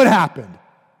really what happened.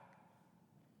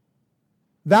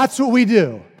 That's what we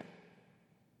do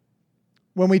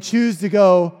when we choose to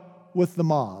go with the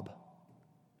mob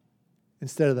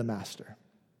instead of the master.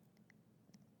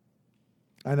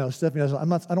 I know, Stephanie, I don't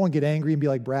want to get angry and be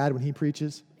like Brad when he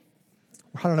preaches.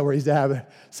 I don't know where he's at,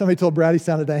 but somebody told Brad he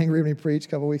sounded angry when he preached a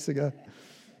couple weeks ago.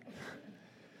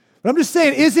 But I'm just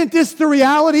saying, isn't this the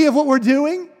reality of what we're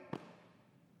doing?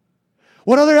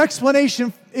 What other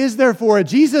explanation is there for it?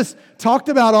 Jesus talked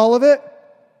about all of it.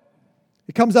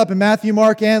 It comes up in Matthew,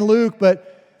 Mark, and Luke, but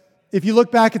if you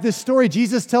look back at this story,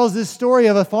 Jesus tells this story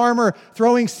of a farmer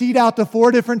throwing seed out to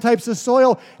 4 different types of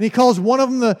soil, and he calls one of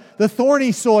them the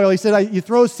thorny soil. He said, you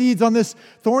throw seeds on this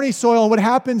thorny soil, and what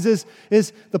happens is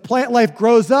the plant life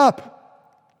grows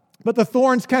up, but the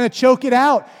thorns kind of choke it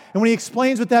out. And when he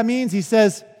explains what that means, he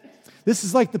says, this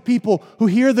is like the people who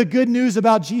hear the good news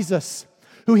about Jesus,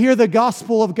 who hear the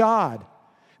gospel of God,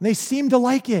 and they seem to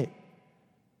like it.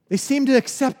 They seem to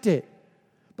accept it,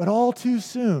 but all too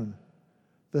soon,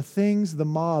 the things the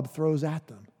mob throws at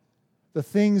them, the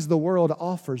things the world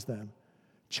offers them,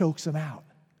 chokes them out.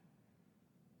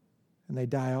 And they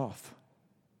die off.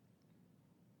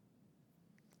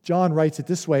 John writes it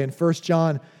this way in 1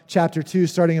 John chapter 2,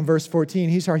 starting in verse 14.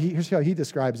 Here's how he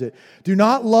describes it. Do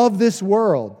not love this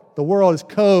world. The world is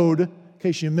code, in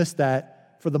case you missed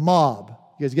that, for the mob.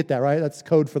 You guys get that, right? That's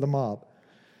code for the mob.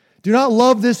 Do not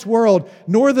love this world,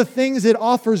 nor the things it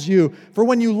offers you. For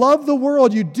when you love the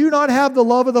world, you do not have the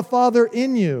love of the Father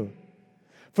in you.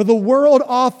 For the world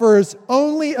offers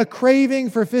only a craving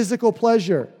for physical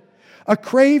pleasure, a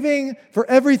craving for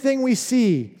everything we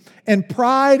see, and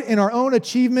pride in our own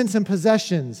achievements and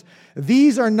possessions.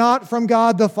 These are not from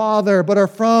God the Father, but are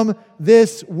from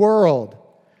this world.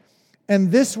 And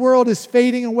this world is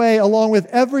fading away along with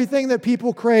everything that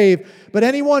people crave. But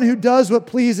anyone who does what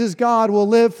pleases God will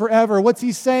live forever. What's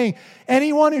he saying?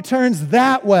 Anyone who turns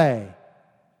that way,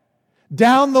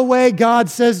 down the way God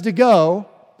says to go,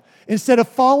 instead of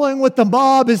following what the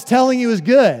mob is telling you is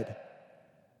good,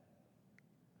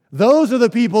 those are the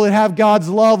people that have God's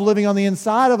love living on the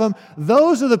inside of them.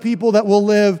 Those are the people that will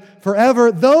live forever.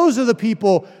 Those are the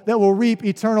people that will reap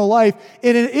eternal life.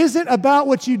 And it isn't about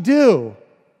what you do.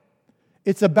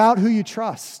 It's about who you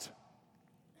trust.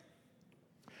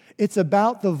 It's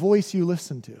about the voice you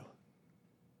listen to.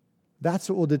 That's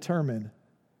what will determine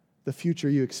the future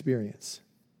you experience.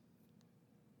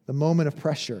 The moment of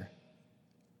pressure.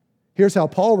 Here's how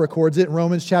Paul records it in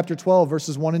Romans chapter 12,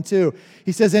 verses 1 and 2.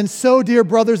 He says, "And so, dear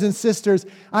brothers and sisters,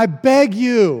 I beg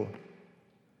you,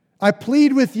 I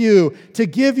plead with you to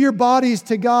give your bodies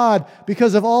to God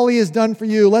because of all He has done for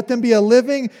you. Let them be a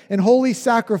living and holy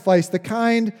sacrifice, the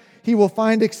kind He will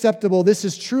find acceptable. This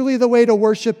is truly the way to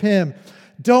worship Him.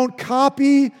 Don't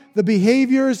copy the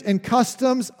behaviors and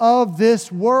customs of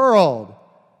this world."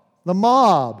 The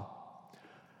mob.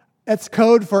 That's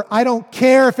code for I don't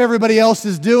care if everybody else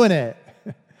is doing it.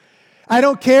 I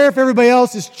don't care if everybody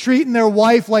else is treating their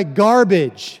wife like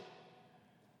garbage.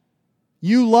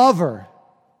 You love her.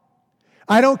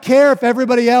 I don't care if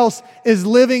everybody else is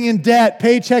living in debt,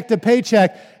 paycheck to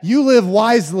paycheck. You live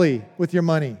wisely with your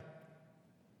money.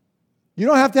 You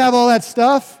don't have to have all that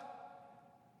stuff.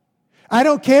 I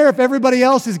don't care if everybody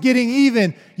else is getting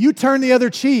even. You turn the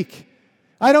other cheek.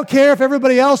 I don't care if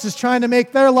everybody else is trying to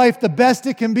make their life the best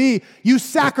it can be. You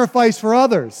sacrifice for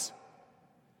others.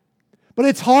 But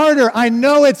it's harder. I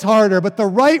know it's harder, but the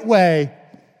right way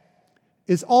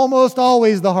is almost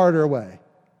always the harder way.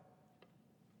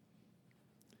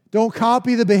 Don't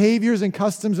copy the behaviors and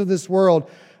customs of this world.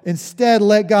 Instead,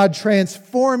 let God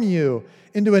transform you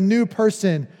into a new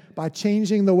person by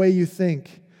changing the way you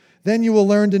think. Then you will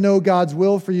learn to know God's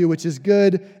will for you, which is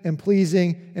good and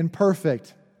pleasing and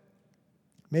perfect.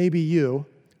 Maybe you,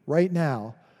 right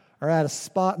now, are at a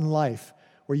spot in life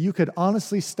where you could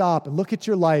honestly stop and look at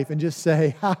your life and just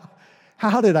say,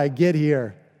 how did I get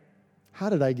here? How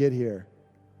did I get here?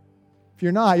 If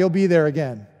you're not, you'll be there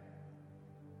again.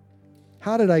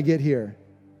 How did I get here?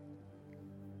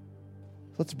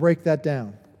 Let's break that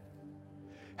down.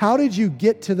 How did you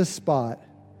get to the spot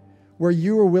where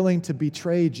you were willing to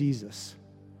betray Jesus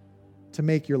to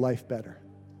make your life better?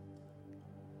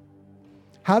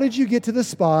 How did you get to the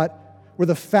spot where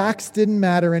the facts didn't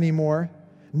matter anymore?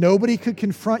 Nobody could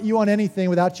confront you on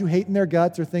anything without you hating their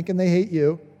guts or thinking they hate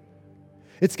you.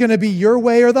 It's going to be your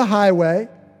way or the highway.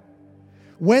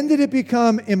 When did it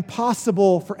become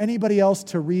impossible for anybody else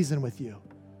to reason with you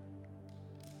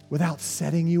without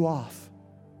setting you off?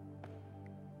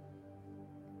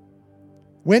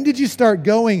 When did you start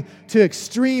going to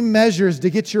extreme measures to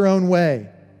get your own way?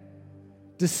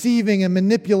 Deceiving and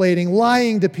manipulating,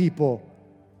 lying to people.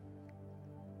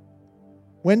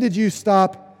 When did you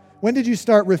start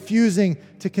refusing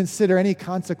to consider any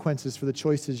consequences for the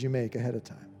choices you make ahead of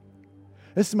time?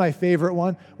 This is my favorite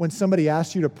one, when somebody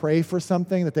asks you to pray for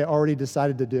something that they already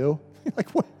decided to do.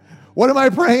 Like, what am I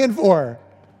praying for?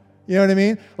 You know what I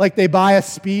mean? Like they buy a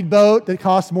speedboat that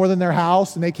costs more than their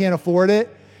house and they can't afford it.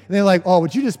 And they're like, oh,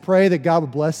 would you just pray that God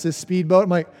would bless this speedboat?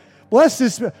 I'm like, bless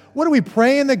this. What are we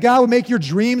praying, that God would make your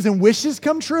dreams and wishes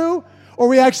come true? Or are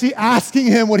we actually asking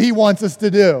Him what He wants us to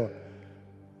do?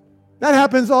 That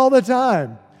happens all the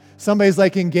time. Somebody's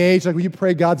like engaged, like, will you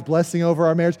pray God's blessing over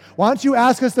our marriage? Why don't you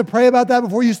ask us to pray about that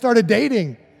before you started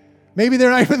dating? Maybe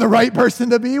they're not even the right person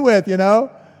to be with, you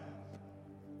know?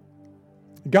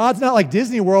 God's not like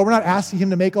Disney World. We're not asking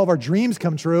Him to make all of our dreams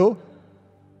come true.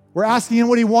 We're asking Him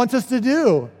what He wants us to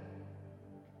do.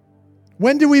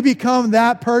 When do we become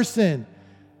that person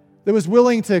that was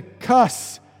willing to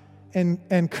cuss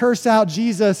and curse out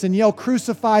Jesus and yell,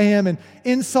 crucify Him, and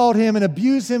insult Him and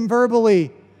abuse Him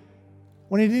verbally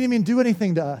when He didn't even do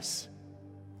anything to us?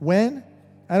 When?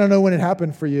 I don't know when it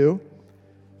happened for you,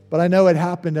 but I know it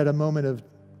happened at a moment of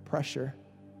pressure,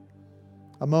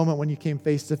 a moment when you came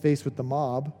face to face with the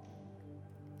mob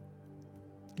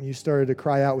and you started to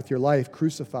cry out with your life,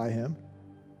 crucify Him.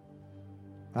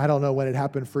 I don't know when it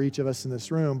happened for each of us in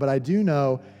this room, but I do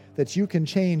know that you can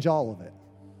change all of it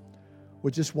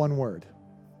with just one word.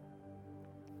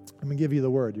 I'm going to give you the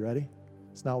word. You ready?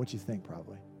 It's not what you think,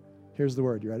 probably. Here's the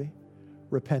word. You ready?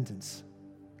 Repentance.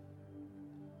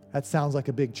 That sounds like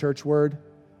a big church word.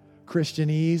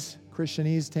 Christianese.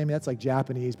 Tammy, that's like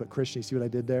Japanese, but Christian. See what I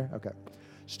did there? Okay.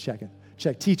 Just checking.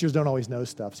 Check. Teachers don't always know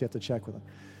stuff, so you have to check with them.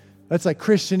 That's like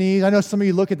Christianese. I know some of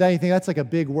you look at that and you think that's like a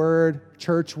big word,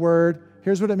 church word.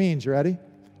 Here's what it means. You ready?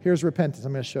 Here's repentance.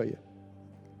 I'm going to show you.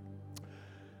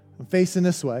 I'm facing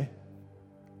this way.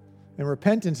 And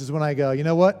repentance is when I go, you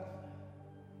know what?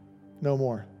 No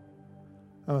more.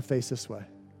 I'm going to face this way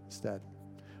instead.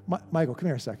 Michael, come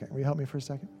here a second. Will you help me for a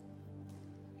second?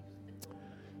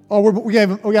 Oh,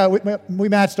 we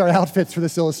matched our outfits for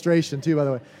this illustration too, by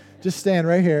the way. Just stand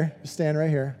right here. Just stand right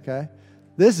here, okay?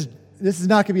 This is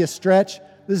not going to be a stretch.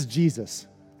 This is Jesus,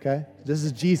 okay? This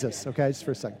is Jesus, okay? Just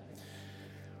for a second.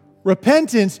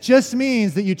 Repentance just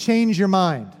means that you change your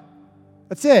mind.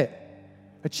 That's it.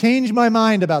 I changed my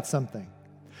mind about something.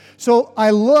 So I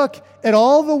look at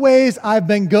all the ways I've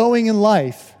been going in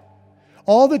life,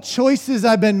 all the choices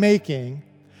I've been making,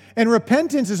 And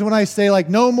repentance is when I say, like,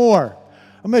 no more.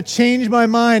 I'm going to change my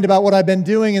mind about what I've been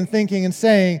doing and thinking and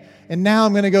saying, and now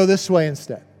I'm going to go this way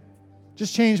instead.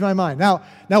 Just change my mind. Now,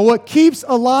 what keeps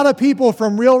a lot of people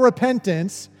from real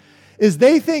repentance is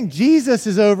they think Jesus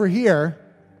is over here,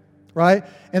 right?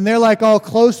 And they're like all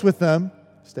close with them.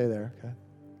 Stay there, okay?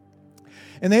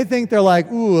 And they think they're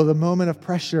like, ooh, the moment of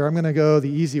pressure, I'm going to go the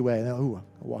easy way. And then, ooh,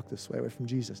 I'll walk this way away from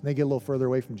Jesus. And they get a little further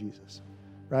away from Jesus,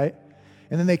 right?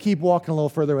 And then they keep walking a little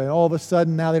further away. And all of a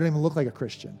sudden, now they don't even look like a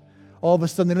Christian. All of a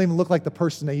sudden, they don't even look like the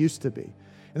person they used to be.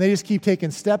 And they just keep taking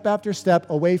step after step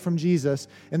away from Jesus.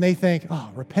 And they think,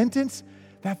 oh, repentance?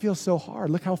 That feels so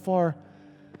hard. Look how far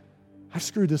I've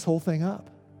screwed this whole thing up.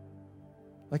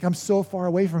 Like I'm so far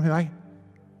away from Him.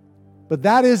 But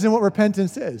that isn't what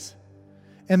repentance is.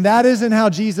 And that isn't how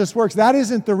Jesus works. That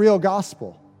isn't the real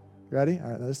gospel. Ready?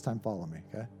 All right, now this time follow me,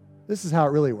 okay? This is how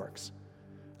it really works.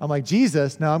 I'm like,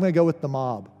 Jesus, now I'm going to go with the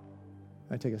mob.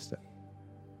 I take a step.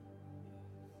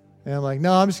 And I'm like,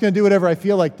 no, I'm just going to do whatever I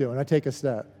feel like doing. I take a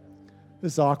step.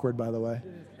 This is awkward, by the way.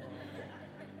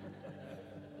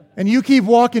 And you keep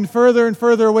walking further and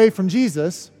further away from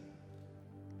Jesus,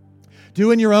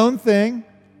 doing your own thing,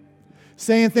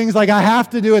 saying things like, I have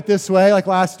to do it this way, like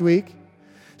last week.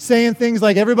 Saying things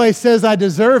like, everybody says I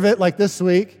deserve it, like this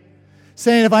week.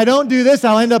 Saying, if I don't do this,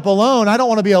 I'll end up alone. I don't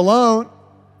want to be alone.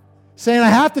 Saying, I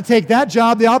have to take that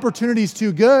job. The opportunity's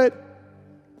too good.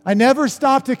 I never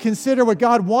stop to consider what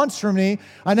God wants from me.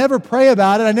 I never pray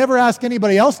about it. I never ask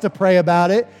anybody else to pray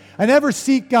about it. I never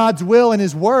seek God's will and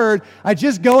His Word. I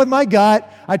just go with my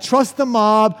gut. I trust the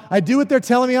mob. I do what they're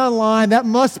telling me online. That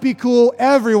must be cool.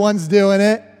 Everyone's doing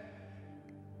it.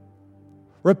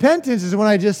 Repentance is when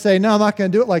I just say, no, I'm not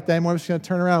going to do it like that anymore. I'm just going to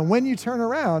turn around. When you turn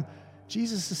around,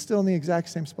 Jesus is still in the exact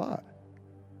same spot.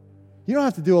 You don't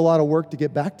have to do a lot of work to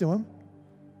get back to Him.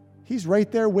 He's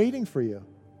right there waiting for you.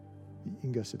 You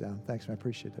can go sit down. Thanks, man. I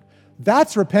appreciate it.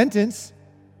 That's repentance.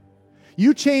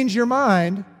 You change your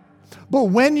mind, but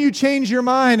when you change your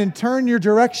mind and turn your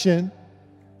direction,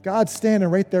 God's standing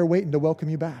right there waiting to welcome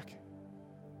you back.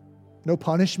 No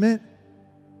punishment,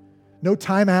 no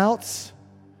timeouts,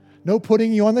 no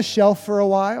putting you on the shelf for a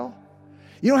while.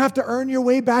 You don't have to earn your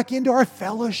way back into our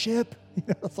fellowship.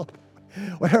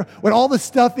 When all the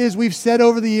stuff is we've said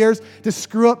over the years to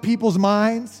screw up people's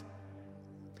minds.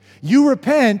 You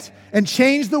repent and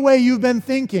change the way you've been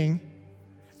thinking,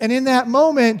 and in that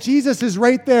moment, Jesus is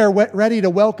right there ready to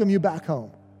welcome you back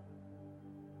home.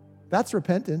 That's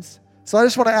repentance. So I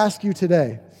just want to ask you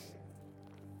today,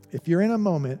 if you're in a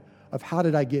moment of how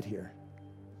did I get here?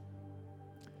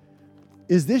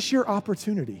 Is this your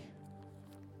opportunity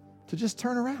to just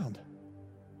turn around,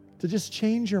 to just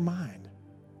change your mind,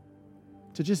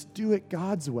 to just do it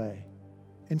God's way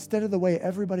instead of the way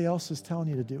everybody else is telling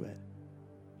you to do it?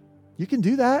 You can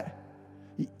do that.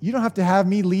 You don't have to have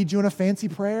me lead you in a fancy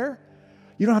prayer.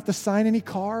 You don't have to sign any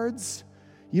cards.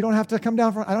 You don't have to come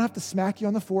down I don't have to smack you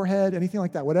on the forehead, anything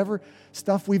like that. Whatever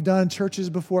stuff we've done in churches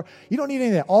before. You don't need any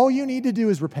of that. All you need to do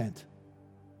is repent.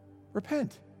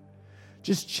 Repent.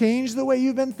 Just change the way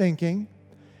you've been thinking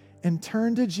and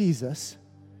turn to Jesus.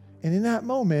 And in that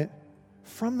moment,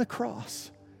 from the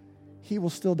cross, He will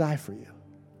still die for you.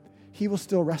 He will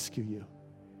still rescue you.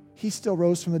 He still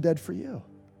rose from the dead for you.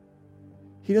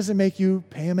 He doesn't make you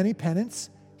pay Him any penance.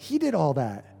 He did all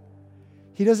that.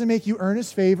 He doesn't make you earn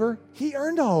His favor. He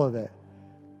earned all of it.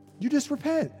 You just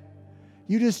repent.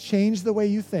 You just change the way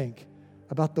you think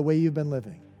about the way you've been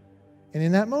living. And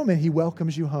in that moment, He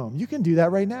welcomes you home. You can do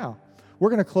that right now. We're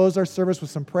going to close our service with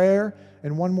some prayer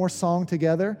and one more song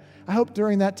together. I hope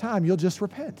during that time you'll just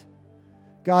repent.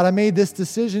 God, I made this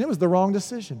decision. It was the wrong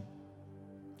decision.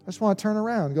 I just want to turn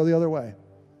around and go the other way.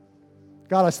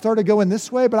 God, I started going this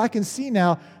way, but I can see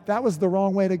now that was the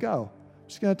wrong way to go. I'm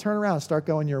just going to turn around and start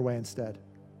going your way instead.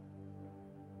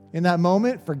 In that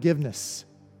moment, forgiveness,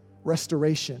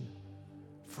 restoration,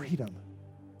 freedom.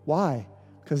 Why?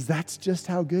 Because that's just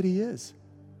how good He is.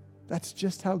 That's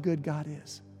just how good God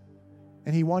is.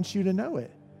 And He wants you to know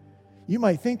it. You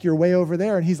might think you're way over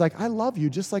there, and He's like, I love you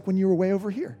just like when you were way over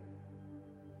here.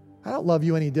 I don't love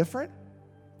you any different.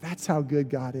 That's how good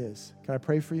God is. Can I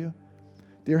pray for you?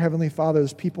 Dear Heavenly Father,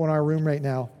 there's people in our room right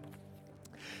now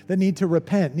that need to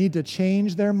repent, need to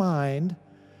change their mind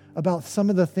about some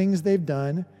of the things they've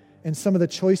done and some of the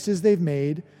choices they've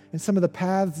made and some of the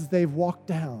paths they've walked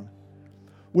down.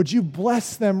 Would you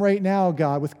bless them right now,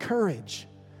 God, with courage,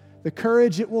 the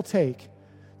courage it will take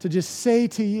to just say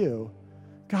to you,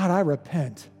 God, I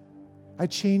repent. I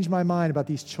change my mind about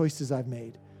these choices I've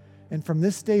made. And from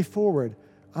this day forward,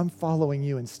 I'm following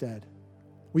you instead.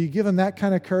 Will you give them that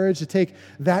kind of courage to take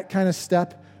that kind of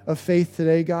step of faith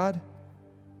today, God?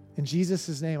 In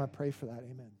Jesus' name, I pray for that.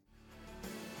 Amen.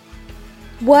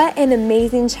 What an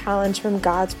amazing challenge from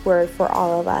God's Word for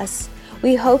all of us.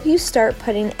 We hope you start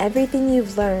putting everything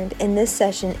you've learned in this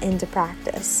session into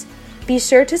practice. Be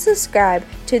sure to subscribe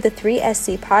to the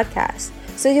 3SC podcast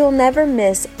so you'll never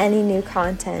miss any new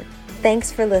content.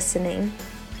 Thanks for listening.